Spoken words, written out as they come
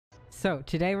So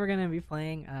today we're gonna be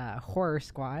playing Horror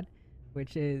Squad,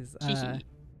 which is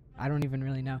I don't even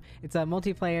really know. It's a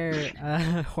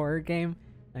multiplayer horror game.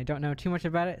 I don't know too much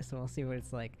about it, so we'll see what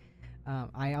it's like.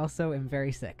 I also am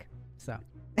very sick, so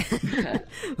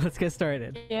let's get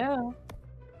started. Yeah.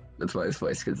 That's why his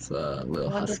voice gets a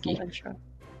little husky.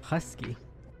 Husky.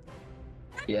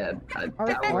 Yeah,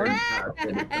 that word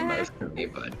fitted the most for me,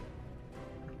 but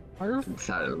it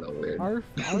sounded a little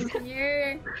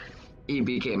weird. He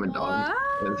became a dog.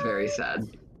 It was very sad.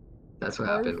 That's what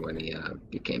happened when he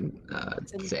became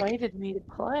sick. Invited me to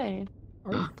play.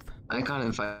 I got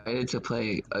invited to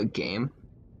play a game.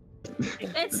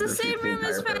 It's the same room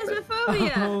as Phasmophobia.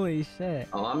 Holy shit.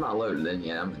 Oh, I'm not loaded in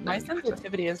yet. My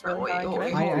sensitivity is really high.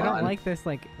 I don't like this.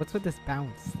 Like, what's with this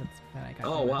bounce? That I got.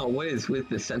 Oh wow, what is with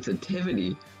the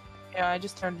sensitivity? Yeah, I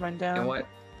just turned mine down. And what?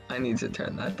 I need to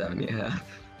turn that down. Yeah.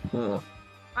 Oh.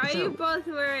 Are you both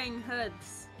wearing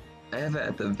hoods? I have it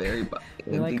at the very bottom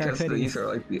like because these are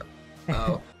like the.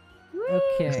 Oh.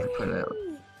 Okay. Put it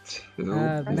two,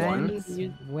 men's,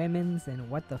 women's, and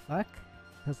what the fuck?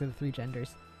 Those are the three genders.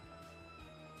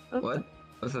 What?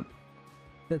 What's it?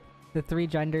 The three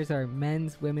genders are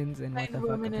men's, women's, and what the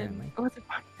fuck apparently. What the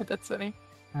fuck? That's funny.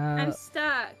 I'm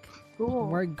stuck. Cool.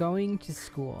 We're going to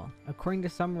school. According to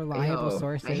some reliable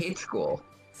sources, I hate school.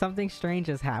 Something strange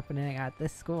is happening at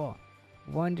this school.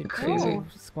 1 to 2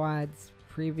 squads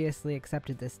previously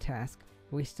accepted this task,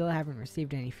 but we still haven't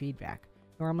received any feedback.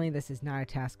 Normally this is not a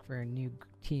task for a new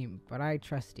team, but I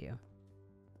trust you.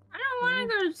 I don't want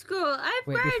to go to school. I've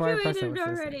graduated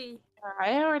already.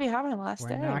 I already have my last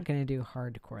day. We're not going to do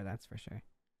hardcore, that's for sure.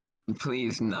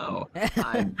 Please, no.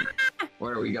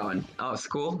 Where are we going? Oh,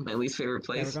 school? My least favorite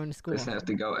place? Yeah, we're going to school. Just have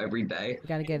to go every day. We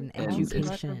gotta get an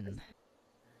education.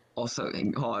 Also,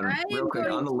 hold on, real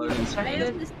quick, on the loading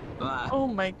screen. Oh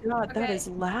my god, that is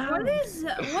loud.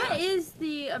 What is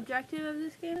the objective of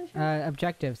this game?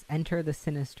 Objectives. Enter the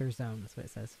sinister zone, that's what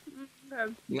it says.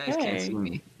 You guys can't see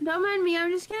me. Don't mind me,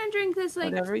 I'm just gonna drink this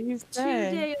like Whatever you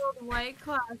say. 2-day-old White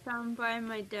Claw found by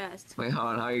my desk. Wait, hold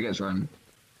on, how are you guys running?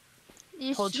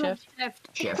 You Hold shift.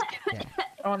 Shift. Yeah.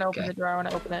 I want to open the door, I want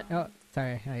to open it. Oh,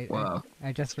 sorry,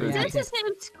 I just Is reacted. this the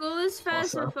same school as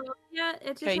Phasmophobia?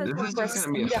 It just has This is just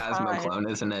gonna be a Phasmo clone,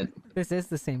 isn't it? This is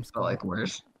the same But school. like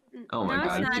worse. Oh my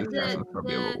god, it's just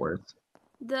Phasmophobia, but worse.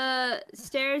 The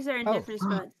stairs are in different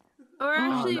spots. Or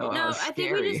actually, no, I think we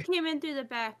scary. just came in through the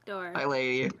back door. Hi,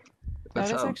 lady. That What's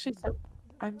is up? actually so...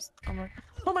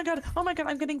 Oh my god,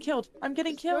 I'm getting killed. I'm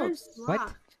getting killed. Door's What?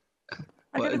 locked.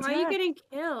 I got attacked. Why are you getting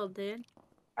killed, dude?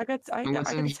 I got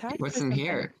attacked. What's in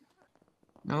here?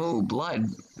 No, blood.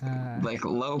 Like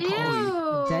low poly.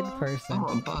 Ew. Dead person.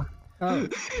 Oh, a buck. Oh,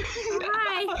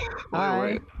 Hi.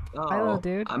 Wait. Oh, Hi, little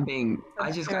dude.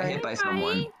 I just got hit by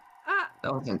someone.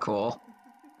 That wasn't cool.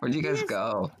 Where'd you guys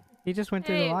go? he just went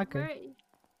through the locker.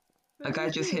 A guy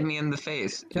just hit me in the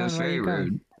face. It John, was where very you going?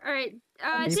 rude. Alright,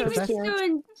 I You think we said should go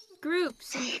in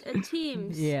groups and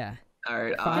teams. Yeah.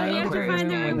 Alright, We have to Aquarius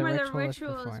find is out where where the the ritual is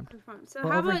ritual is performed. performed. So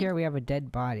Well, how over about here we have a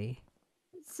dead body.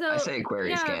 so I say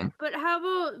Aquarius gang. but how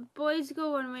about boys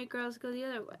go one way, girls go the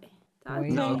other way?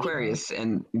 Boys No, Okay. Aquarius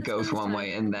and goes this one way.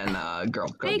 way, and then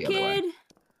girls go Hey the other way. kid.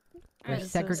 We're Alright,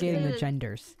 segregating the so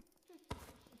genders.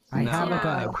 I No, have a gun.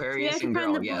 we have Aquarius to and find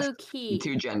the girl, yes. blue key.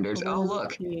 Two genders. Oh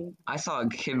look, I saw a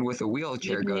kid with a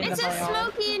wheelchair go. It's this a way.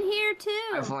 Smokey in here too.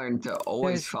 I've learned to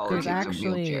always follow there's kids with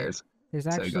actually- wheelchairs. There's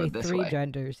So go actually this 3 way.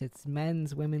 genders. It's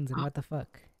men's, women's, and what the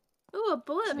fuck. Ooh, a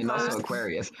bullet And also box.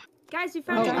 Aquarius. Guys, we Oh,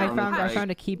 found I a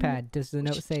found a keypad. Does the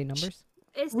note say numbers?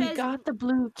 It We says got the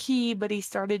blue key, but he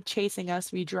started chasing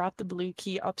us. We dropped the blue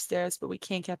key upstairs, but we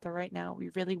can't get there right now. We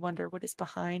really wonder what is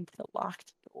behind the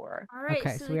locked door. Alright,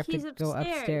 Okay, so so we the have to key's go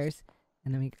upstairs.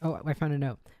 And then we... Oh, I found a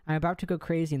note. I'm about to go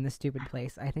crazy in this stupid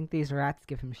place. I think these rats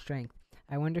give him strength.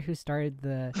 I wonder who started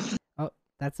the... Oh,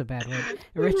 that's a bad word.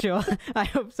 Ritual. I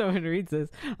hope someone reads this.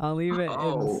 I'll leave it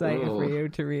in sight for you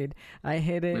to read. I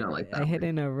hid it. don't like that I hid word.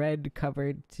 in a red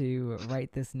cupboard to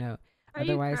write this note. Are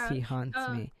you Otherwise, he crouched? haunts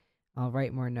me. I'll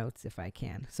write more notes if I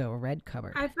can. So, a red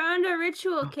cupboard. I found a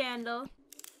ritual candle.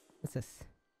 What's this?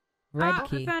 Red I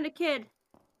key. found a kid.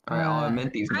 Alright, I'll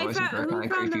admit these I noises found- are who kind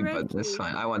of found the creepy, red but this is key?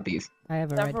 fine. I want these. I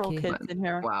have a Several red key. kids in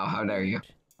here. Wow, how dare you?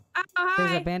 Oh, There's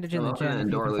hi. a bandage in the Open gem. the If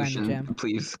you door, can find the Lucian. gem.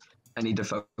 Please. I need to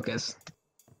focus.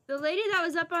 The lady that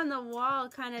was up on the wall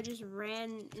kind of just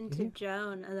ran into Mhm.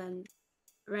 Joan and then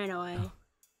ran away.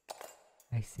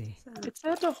 I see. So. It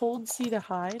said to hold C to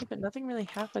hide, but nothing really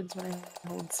happens when I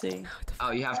hold C. What the fuck?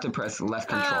 Oh, you have to press left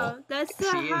control. Oh, that's to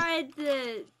She is- hide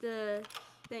the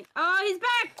thing. Oh, he's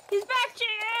back! He's back,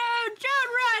 Joan! Joan,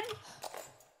 run!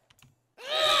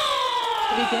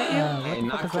 Did he get you? What Hey, the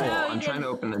not fuck is cool. that? No, he I'm trying didn't. to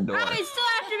open the door. Oh, he's still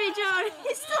after me, Joan!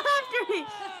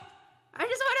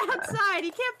 fine.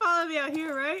 You can't follow me out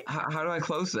here, right? How do I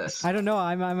close this? I don't know.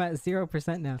 I'm at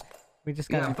 0% now. We just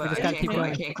gotta keep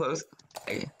going. I can't close.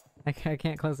 I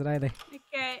can't close it either.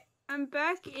 Okay, I'm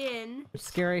back in. It's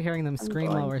scary hearing them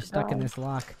scream while we're stuck in this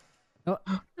lock. Oh,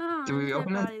 Oh, Do we there's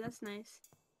open that it? body. That's nice.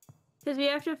 Because we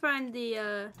have to find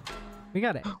the, we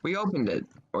got it. We opened it,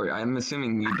 or I'm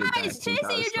assuming you did that. he's since I chasing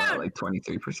was you still at, down! like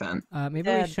 23%. Maybe we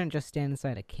Dead. shouldn't just stand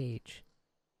inside a cage.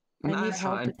 I No, need that's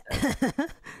help. fine. Okay.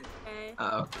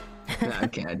 Oh. Yeah,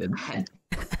 okay, I did that.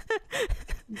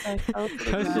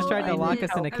 Coach just tried to lock us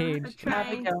in a cage.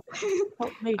 trying.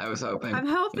 Help me. I was hoping. I'm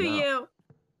helping know. you.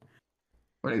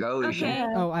 Where'd it go, Lucian? Okay.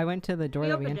 Oh, I went to the door We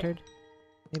that we opened it. entered.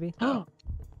 Maybe. Oh.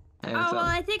 Hey, what's Oh, well,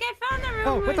 up? I think I found the room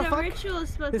Oh, where what the the fuck? ritual is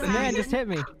supposed This to man happen. just hit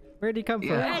me. Where'd he come from?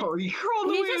 Yeah, from? oh, you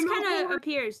crawled He away just and kind of over.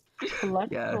 appears.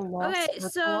 Collect Yeah. the lost Okay, ritual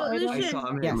so, items. I Lucian- saw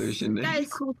him, Yes. Lucian.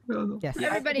 Guys. Yes. Yeah.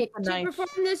 Everybody, Get the to knife.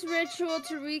 perform this ritual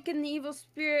to weaken the evil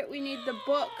spirit, we need the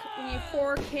book. We need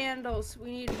 4 candles.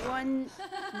 We need 1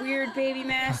 weird baby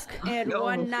mask and No.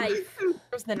 1 knife.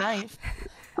 Where's the knife?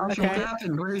 What Okay.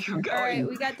 happened? Where are you going? Alright,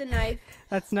 we got the knife.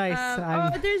 That's nice.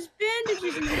 Oh, there's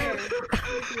bandages in here.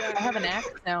 I have an axe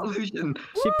now. Lucian.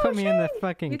 She put me in the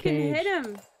fucking You can cage. hit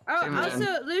him. Oh, Hey, man.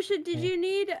 also, Lucian, did Yeah. you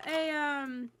need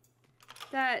a,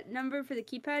 that number for the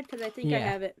keypad? Because I think I Yeah.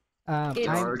 have it. I'm,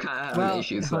 It's- Oh, we're kind of having well,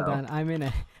 issues, hold though. on.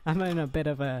 I'm in a bit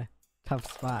of a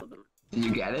tough spot. Hold on. Did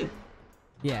you get it?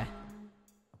 Yeah.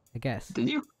 I guess. Did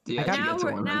you? Did you I got- actually Now, get to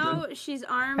 100? now she's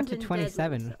armed Up to and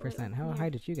 27%. How high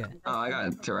did you get? Oh, I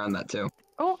got to around that too.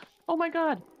 Oh my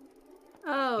god.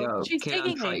 Oh, Yo, she's kid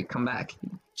taking on me. fight, come back.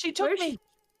 She took Where's me.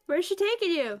 where's she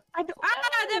taking you? I don't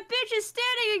Ah, that bitch is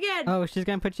standing again. Oh, she's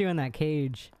gonna put you in that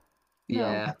cage.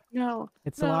 Yeah. No.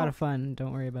 It's a lot No. of fun.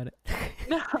 Don't worry about it.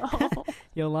 No.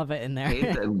 You'll love it in I hate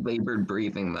there. the labored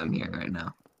breathing I'm here right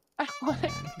now. I want to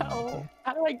go.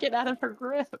 How do I get out of her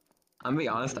grip? I'm gonna be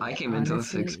honest, I came into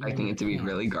this Honestly, expecting you it to be can't.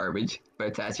 really garbage, but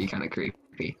it's actually kind of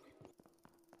creepy.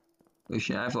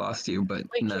 Lucian, I've lost you, but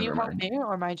Wait, can you never help mind. me,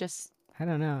 or am I just? I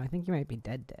don't know. I think you might be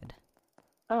dead.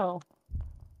 Oh.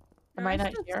 Am I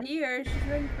not still here? see her. She's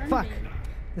right in front Fuck. of me.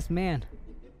 This man.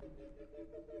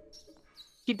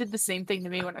 He did the same thing to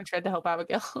me when I tried to help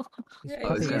Abigail. He's Yeah,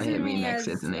 Oh, he's he's gonna probably- hit using me me next,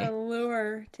 as isn't he? a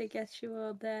lure to get you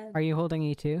all dead. Are you holding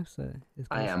E2? So this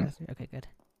I goes am. faster? Okay, good.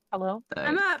 Hello?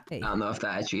 I'm up. Hey. I don't know if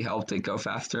that actually helped it go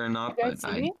faster or not, You guys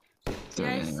but see I me? doing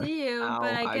Yeah, I it anyway. see you, Ow,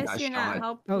 but I I guess got you're not shot.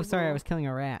 helping. Oh, sorry. I people. was killing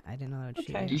a rat. I didn't know that would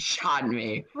shoot Okay. you. You shot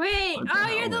me. Wait, What the oh,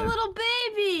 hell, you're the man? little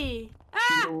baby. You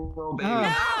Ah! little baby.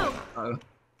 Oh. No! Oh.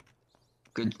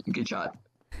 Good shot.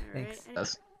 Thanks. Alright,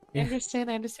 That's I understand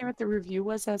what the review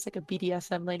was. As like a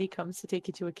BDSM lady comes to take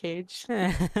you to a cage.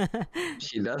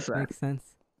 she does that. Makes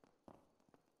sense.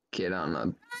 Kid on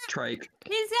a trike.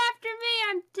 He's after me.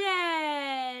 I'm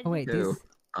dead. Oh wait, Ew.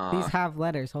 these have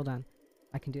letters. Hold on.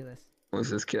 I can do this. What's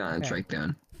this kid on a Okay. trike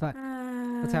doing? Fuck.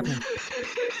 What's happening?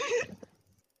 The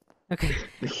Okay.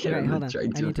 kid Okay, on hold the on. trike I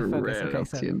need to just focus. ran Okay, up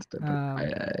so, to you and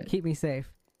stuff. Keep me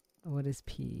safe. What is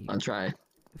P? I'll try.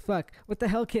 Fuck. What the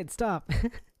hell, kid? Stop.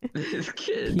 This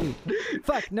kid. P.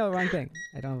 Fuck. No, wrong thing.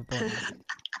 I don't have a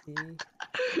bullet.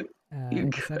 P. You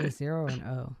Is that a 0 or an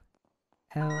O?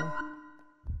 L.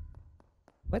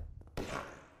 What?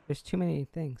 There's too many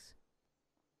things.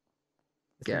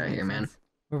 This Get doesn't outta make here, man. sense.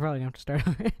 We're probably gonna have to start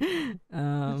over.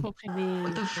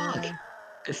 What the fuck?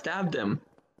 I stabbed him.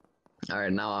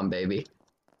 Alright, now I'm baby.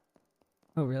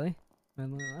 Oh really? Am I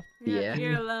on the left? Yeah,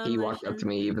 You're alone, He walked up to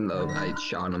me even though I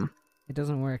shot him. It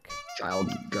doesn't work. Child,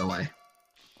 go away.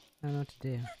 I don't know what to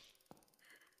do.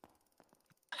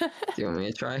 Do you want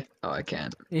me to try? Oh, I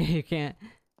can't. You can't.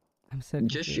 I'm so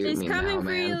Just confused. shoot He's me coming now,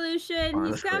 for you, man. Lucian.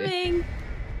 Honestly. He's coming.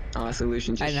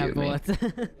 Solution, I just have shoot me. bullets.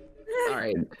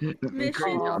 Alright. Mission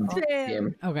failed.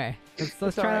 Game. Okay, let's try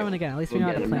Sorry. that one again. At least we We'll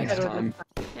know how get to him play next it. time.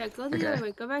 Yeah, go the Okay. other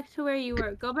way. Go back to where you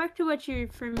were. Go back to what you're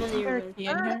familiar with. Key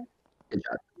in here? Good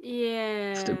job.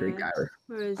 Yeah. Stupid guy.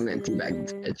 Where is I'm gonna teabag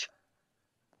this it? bitch.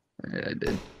 Alright, I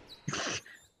did.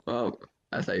 Well,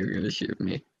 I thought you were gonna shoot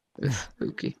me. It was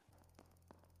spooky.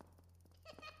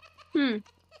 Hmm.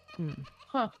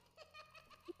 Huh.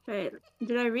 Wait,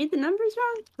 did I read the numbers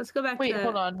wrong? Let's go back Wait, to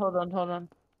hold on.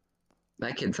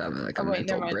 That kid's having like a Oh, wait, never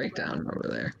mental mind. breakdown over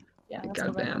there. Yeah, let's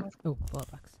go back. Goddamn. Oh, bullet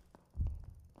box.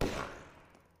 I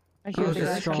I hear was the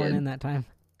just guy. strolling Kid. in that time.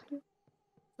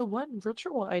 So what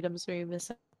ritual items are you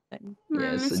missing? Yeah, I'm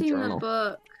it's a missing the journal.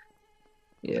 book.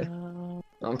 Yeah,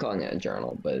 I'm calling it a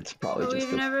journal, but it's probably But just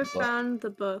we've a never book. found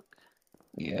the book.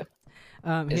 Yeah.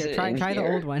 Is Here, it try in the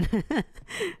here? old one.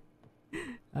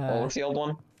 Oh, what's the old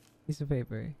one? Piece of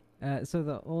paper. So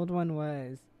the old one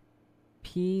was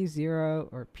P0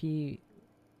 or P0,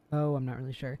 I'm not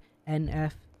really sure.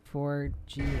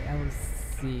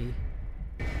 NF4GLC.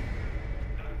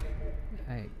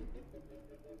 I...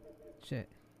 Shit.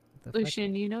 What the fuck?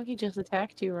 Lucian, you know he just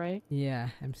attacked you, right? Yeah,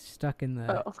 I'm stuck in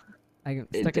the... Oh. I'm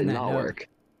It stuck did in that not node. work.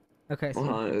 Okay, so...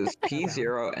 Hold on, it was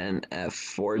P0 and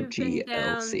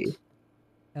F4GLC.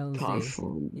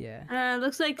 LZ. Yeah.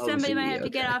 Looks like somebody might LZ, have to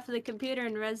get okay. off of the computer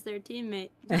and res their teammate.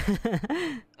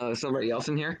 Somebody else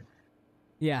in here?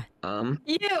 Yeah.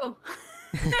 You!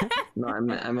 No,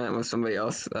 I meant with somebody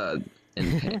else.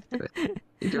 In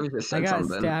you could have just said I got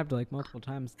something. stabbed like multiple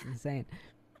times. It's insane.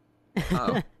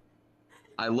 Oh.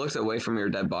 I looked away from your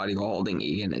dead body while holding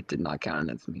E, and it did not count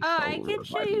as me. Oh, so I can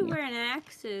show reviving you where an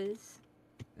axe is.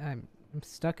 I'm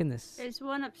stuck in this. There's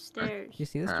one upstairs. You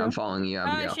see this, Alright, Joe? I'm following you, Oh,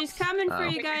 Abigail. she's coming for Oh.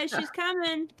 you guys. She's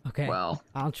coming. Okay. Well,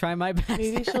 I'll try my best.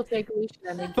 Maybe she'll take Lucian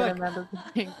and then get him out of the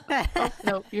thing. Oh,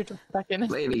 no, you're just stuck in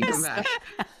it. lady, come back.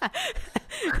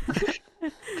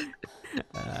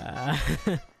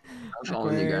 I'm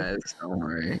following you guys. Don't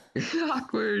worry.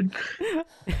 Awkward.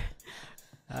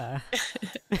 What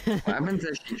happens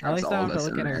if she At traps least I all don't have this to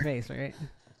look in at her there? face, right?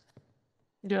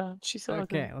 Yeah, she's so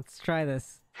ugly. Okay, let's try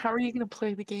this. How are you gonna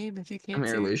play the game if you can't Come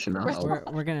here, see? Lucian. I'll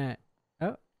help. We're gonna...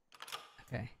 Oh.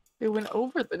 Okay. It went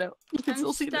over the note. You can I'm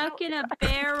still see the stuck note. in a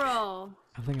barrel.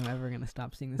 I don't think I'm ever gonna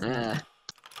stop seeing this. Eh.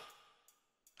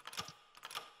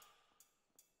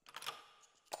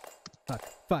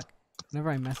 Fuck. Whenever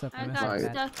I mess up, I I mess got up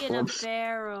bad. stuck in a Whoops.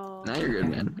 barrel. Now you're good,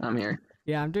 man. I'm here.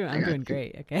 Yeah, I'm I got doing you.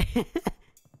 great, okay?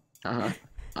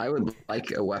 I would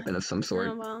like a weapon of some sort.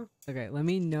 Oh well. Okay, let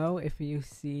me know if you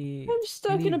see... I'm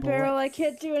stuck Any in a barrel. I bullets?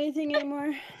 can't do anything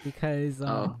anymore. Because,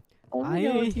 Oh. Only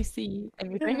know I- if you see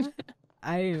anything.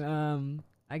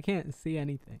 I can't see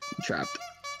anything. Trapped.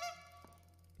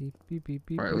 Beep, beep, beep,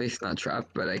 beep. Or at least not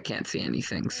trapped, but I can't see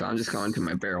anything, so I'm just going to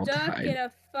my barrel to Stuck in hide.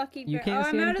 a fucking You barrel. can't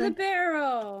Oh, see I'm out of the anything?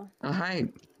 barrel. Oh, hi,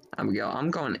 Abigail. I'm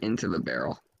going into the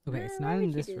barrel. Okay, it's Why not would in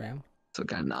you this do that? room. So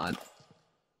kind of not.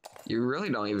 You really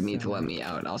don't even need to So- let me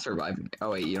out. I'll survive. Oh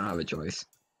wait, you don't have a choice.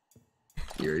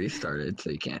 You already started,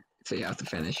 so you can't. So you have to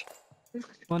finish.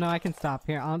 Well, no, I can stop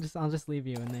here. I'll just leave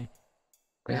you in there.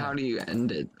 Wait, how do you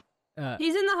end it?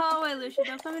 He's in the hallway, Lucia.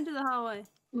 Don't come into the hallway.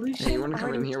 Lucian, Hey, you wanna come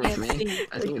in already here with can't me? see.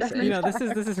 I think it's Like, you know, this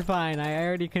is fine. I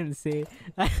already couldn't see.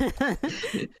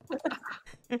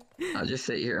 I'll just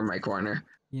sit here in my corner.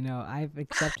 You know, I've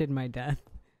accepted my death.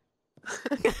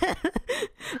 Ever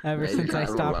Yeah, you're since I kind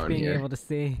of stopped alone being here. able to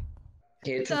see.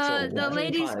 The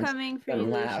lady's coming for you,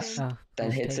 laughs, Lucian. Oh,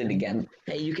 then please hits take it me. again.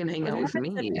 Hey, you can hang What out with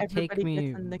happens me. if everybody me-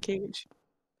 gets in the cage?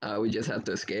 We just have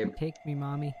to escape. Take me,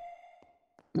 mommy.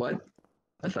 What?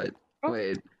 I thought. Oh.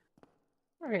 Wait,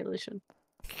 Alright, Lucian.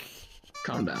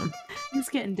 calm down. He's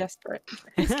getting desperate.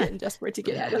 He's getting desperate to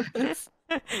get out of this.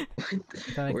 Thought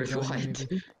I could Where's go in there, White?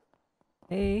 maybe.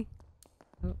 Hey.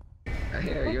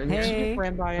 Hey, are you in here? Hey.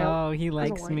 Ran by him. Oh, he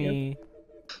likes want you. me.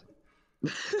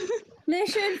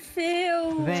 Mission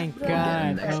failed. Thank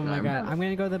Again, God. next Oh my time. God. I'm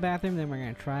gonna go to the bathroom, then we're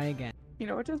gonna try again. You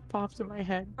know what just popped in my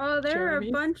head? Oh, there are a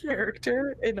Jeremy's bunch of.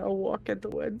 character in A Walk in the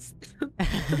Woods.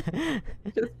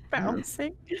 Just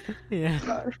bouncing. Yeah,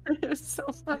 God, it was so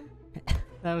fun.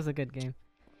 that was a good game.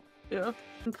 Yeah.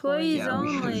 Employees Yeah,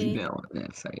 we should only. be on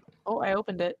that site. Oh, I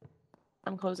opened it.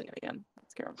 I'm closing it again.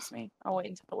 It scares me. I'll wait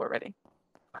until we're ready.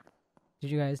 Did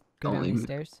you guys go down Only these me.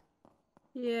 stairs?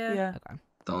 Yeah. Yeah. Okay.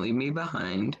 Don't leave me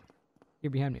behind.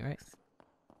 You're behind me, right?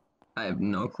 I have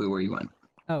no clue where you went.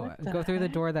 Oh, What the go through the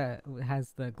heck? door that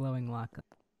has the glowing lock.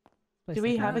 Place Do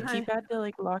we like have a that. Hi. keypad to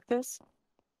like lock this?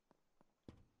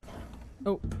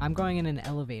 Oh, I'm going in an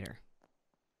elevator.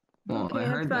 Well, Okay, I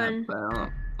have heard fun. that, but I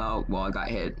don't. Oh, well, I got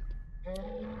hit.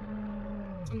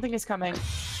 Something is coming.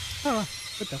 Oh,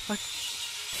 what the fuck?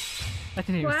 That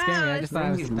didn't even scare me. I Wow, just thought I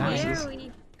was it's dying. scary.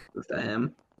 Scary. Was that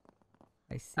him?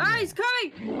 I see. Ah, that. he's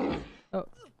coming!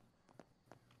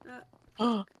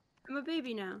 Oh, I'm a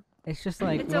baby now. It's just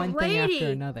like It's a one thing after lady.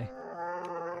 another.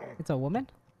 It's a woman?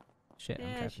 Shit, I'm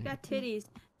Yeah, trapped she in here. got titties.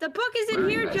 The book is in Right,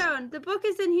 here, guys. Joan. The book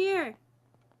is in here.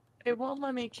 it won't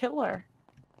let me kill her.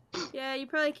 Yeah, you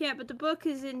probably can't, but the book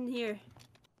is in here.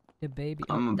 The baby.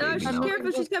 I'm a Oh, baby she's now.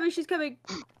 careful. She's coming. She's coming.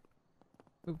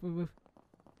 Move, move, move.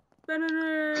 Run, run,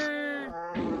 run,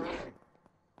 run.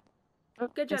 Oh,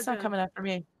 Good job, it's not Joan. coming after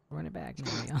me. Run it back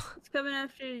now, y'all. It's coming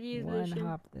after you, One Lucian.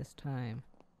 hop this time.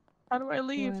 How do I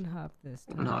leave? One hop this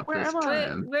time. Not Where this am I? Wait,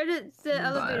 time. where did the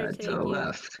elevator But take to the you?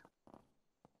 left.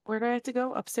 Where do I have to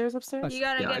go? Upstairs, upstairs? You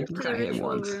gotta Yeah, I get to think the I hit ritual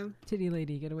once. room. Titty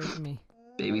lady, get away from me.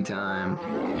 Baby time.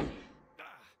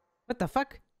 What the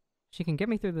fuck? She can get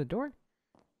me through the door?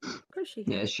 Of course she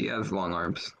can. Yeah, she has long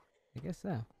arms. I guess so.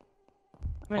 I'm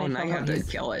Oh, gonna now kill you have him. to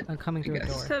kill it. I'm coming I through a guess.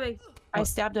 It's door. coming. I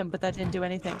stabbed him, but that didn't do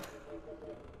anything.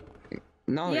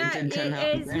 No, Yeah, it did 10 it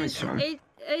health is. damage to him.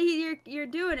 You're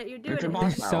doing it. You're doing It's a it.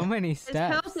 boss There's so many His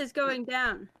health steps. is going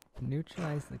down.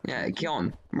 Neutralize the. Yeah, kill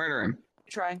him. Murder him.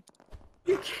 Try.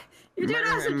 You're doing Murder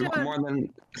awesome, him John. more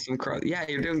than some crow. Yeah,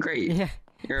 you're doing great. Yeah.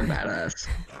 You're a badass.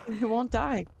 He won't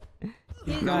die.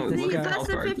 He's, No, he's look at less health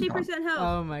than bar. 50% health.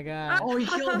 Oh my god. Oh, he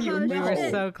killed you. Oh, We were shit.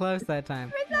 so close that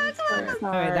time. We're so close.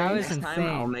 Alright, that was Next time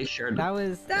I'll insane. make sure to. That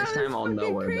was Next time I'll know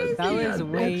fucking where crazy. that was yeah,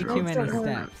 way it's too many so hard.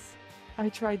 steps. I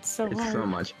tried so It's hard. so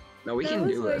much. No, we That can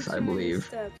was do way this, I too many believe.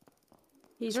 steps.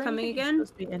 He's Is there coming anything again.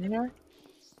 supposed to be in here?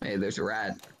 Hey, there's a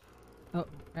rat. Oh,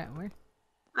 rat where?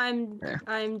 There.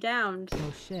 I'm downed.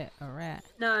 Oh shit, a rat.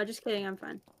 No, just kidding. I'm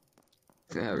fine.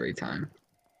 Every time.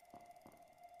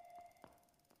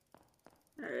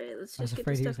 All right, let's I was just get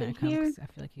afraid the he was stuff gonna in come here. 'cause I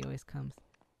feel like he always comes.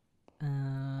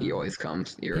 He always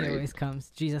comes. You're He right. always comes.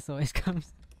 Jesus always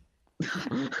comes.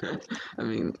 I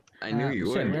mean, I knew you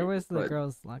shit, would. where was the but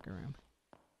girls' locker room?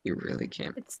 You really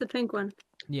can't. It's the pink one.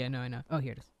 Yeah, no, I know. Oh,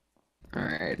 here it is.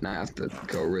 Alright, now I have to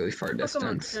go really far Pokemon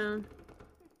distance. Stone.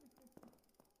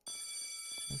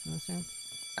 Isn't this room?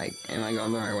 Am I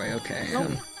going the right way? Okay.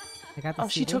 Nope. I got the Oh,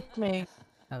 she CD. took me.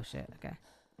 Oh shit. Okay.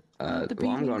 The Well,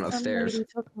 I'm BDSM going upstairs. lady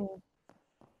took me.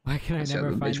 Why can I So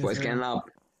never the find bitch boy's this getting room? up.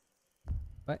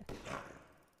 What?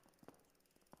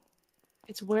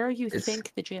 It's where you It's-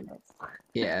 think the gym is.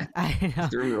 Yeah. I know.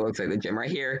 The room that looks like the gym right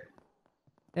here.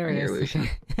 There it Here, is. Lucian.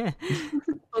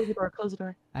 Close the door. Close the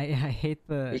door. I hate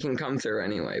You the. can come through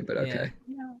anyway, but okay.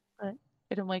 Yeah, but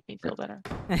it'll make me feel better.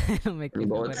 It'll make me Any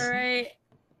feel bullets? better. All right,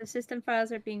 the system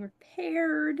files are being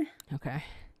repaired. Okay.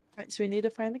 Alright, so we need to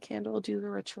find the candle, do the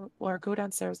ritual, or go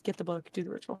downstairs, get the book, do the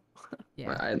ritual.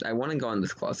 Yeah. I want to go in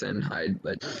this closet and hide,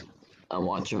 but I'm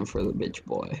watching for the bitch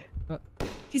boy.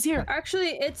 He's here.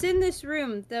 Actually, it's in this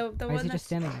room. The Why is one he that's just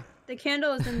standing there? the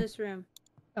candle is in this room.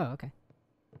 Oh, okay.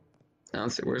 Now,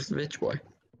 so where's the bitch boy?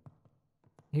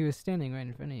 He was standing right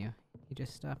in front of you. He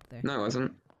just stopped there. No, I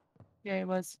wasn't. Yeah, he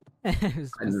was. It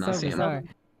was I did not so see him. bizarre.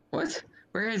 What?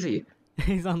 Where is he?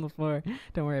 He's on the floor.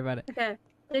 Don't worry about it. Okay.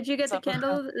 Did you get the What's up?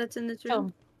 candle that's in this Kill room?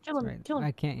 him. Kill him. Right. Kill him.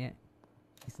 I can't yet.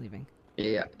 He's leaving.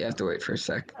 Yeah, you have to wait for a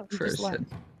sec. Oh, he for just his left.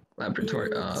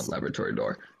 laboratory Yes. laboratory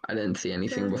door. I didn't see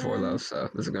anything before though, so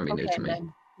this is gonna be new Okay, to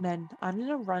me. men, I'm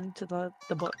gonna run to the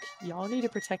book. Y'all need to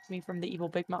protect me from the evil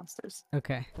big monsters.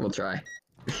 Okay. We'll try.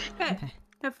 Okay.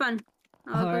 Have fun.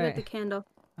 I'll go Alright. get the candle.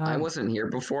 I wasn't here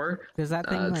before, Does that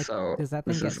thing so does that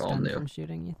thing this get is all stunned new. from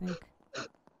shooting? You think?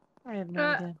 I have no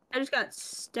Uh, idea. I just got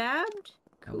stabbed.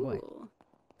 Oh, boy. Cool.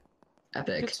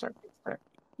 Epic. Good start. Good start.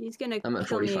 He's gonna I'm at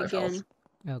kill me 45 again. health.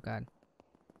 Oh god.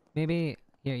 Maybe.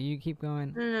 Here, you keep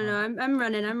going. No. I'm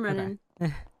running. I'm running.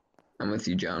 I'm with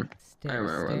you, Joan. Stairs.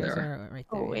 remember where they Stairs are. are right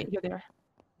there. Oh wait, you're there.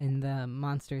 And the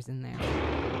monster's in there.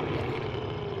 Yeah.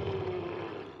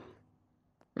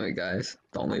 Wait, guys,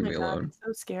 don't Oh leave my me God, alone. it's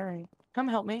so scary. Come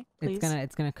help me, please.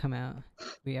 It's gonna come out.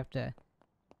 We have to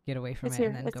get away from It's it here.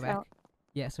 and then It's go back. out.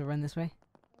 Yeah, so run this way.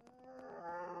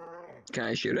 Can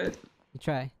I shoot it? You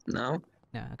try. No.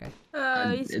 No, okay.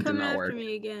 Oh, it he's did coming not after work.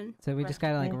 me again. So we just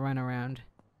gotta like Okay. run around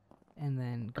and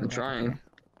then go I'm back up trying. there.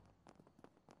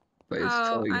 But it's Oh,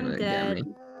 totally I'm gonna dead. get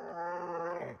me.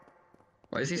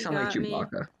 Why does he You sound like got me.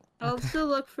 Chewbacca? I'll still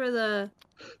look for the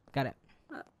Got it.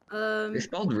 They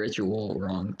spelled ritual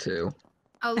wrong too.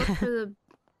 I'll look for the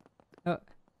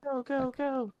Go, go,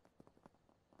 go.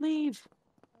 Leave.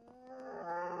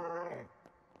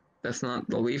 That's not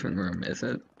the leaving room, is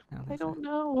it? I don't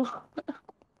know.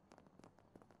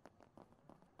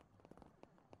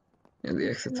 Yeah, the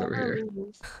exit's over Never here.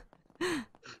 leave.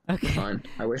 Okay. Fine.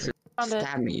 I wish it Found it.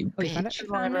 stab me, you Oh, you found it? bitch.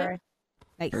 The library.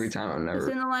 Nice. Every time I'm it's in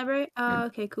never. the library. Oh,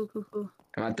 okay, cool.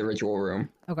 I'm at the ritual room.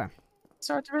 Okay.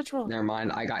 Start the ritual. Never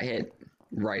mind. I got hit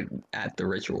right at the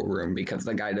ritual room because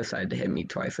the guy decided to hit me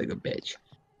twice like a bitch.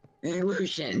 Hey,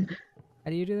 Lucian, How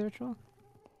do you do the ritual?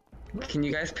 can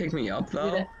you guys pick me up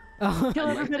though? it. Oh. Kill I'd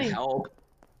like to everybody. help.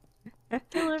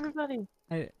 Kill everybody.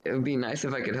 It would be nice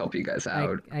if I could help you guys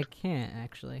out. I can't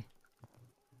actually.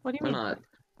 What do you Why mean? not?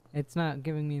 It's not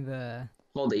giving me the.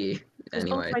 Hold E. There's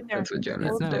both Anyway, right there. that's what Joan It's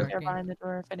has Both to not do. right working. there behind the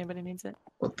door if anybody needs it.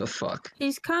 What the fuck?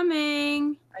 He's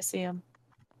coming. I see him.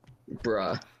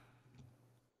 Bruh,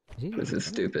 Jeez, this is what?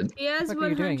 stupid. He has What are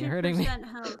you doing? You're hurting me. 100%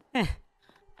 health.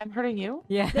 I'm hurting you?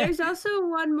 Yeah. There's also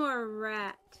one more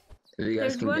rat. If you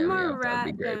guys There's can one get me more up,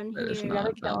 that'd be rat great. down But if here. not,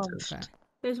 Gotta kill I'll him. just... Okay.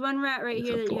 There's one rat right It's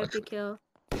here up that to you have to Lex. kill.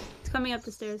 It's coming up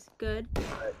the stairs. Good.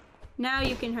 Now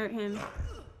you can hurt him.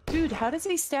 Dude, how does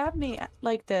he stab me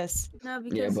like this? No,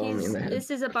 because blow me in the head. this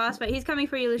is a boss fight. He's coming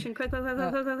for you, Lucian. Quick. He's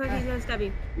gonna stab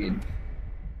you. Dude,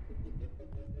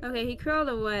 Okay, he crawled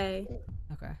away.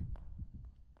 Okay.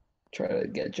 try to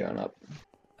get Joan up.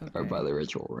 Or by Okay. the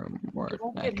ritual room, more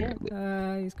won't get hit.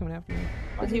 accurately. He's coming after me.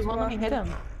 Oh, he won't let me hit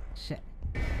him. Shit.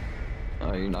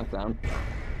 Oh, you're knocked down?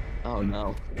 Oh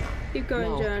no. Keep going,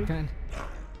 No. John. Good.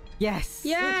 Yes.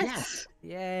 Yes.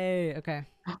 Yay. Okay.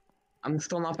 I'm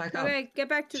still not back up. Okay, get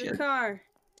back to the Shit. car.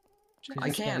 I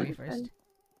Just get me can. first.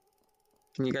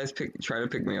 Can you guys try to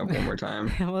pick me up one more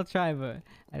time? We'll try, but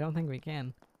I don't think we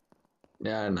can.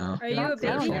 Yeah, I know. Are you a Not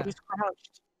down. baby? Yeah. He's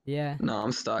crouched. Yeah. No,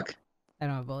 I'm stuck. I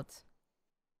don't have bullets.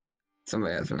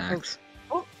 Somebody has an axe.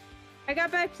 I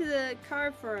got back to the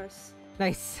car for us.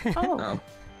 Nice. Oh, Oh,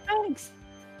 thanks.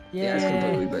 yeah, it's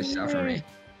completely Yay. glitched out for me.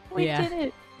 We Yeah. did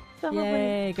it. Celebrate.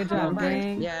 Yay. Good job, Alright.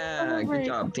 gang. Yeah, Celebrate. good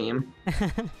job, team.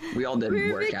 We all did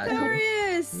We're work actually.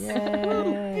 victorious! Yay.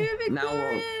 We're Now we'll-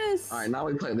 victorious! Alright, now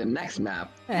we play the next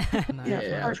map. No,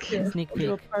 Yeah. Part two. Sneak We'll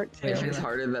do peek. a part Wait, If two. wait. it's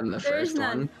harder than the There's first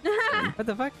none. one. What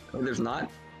the fuck? Oh, there's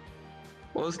not?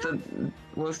 What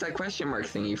was that question mark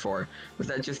thingy for? Was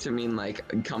that just to mean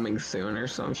like coming soon or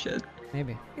some shit?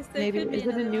 Maybe. Guess there Maybe could be is it a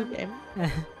another new one. game?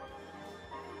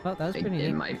 Well, that was pretty It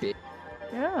neat. might be.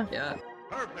 Yeah. Yeah.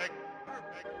 Perfect.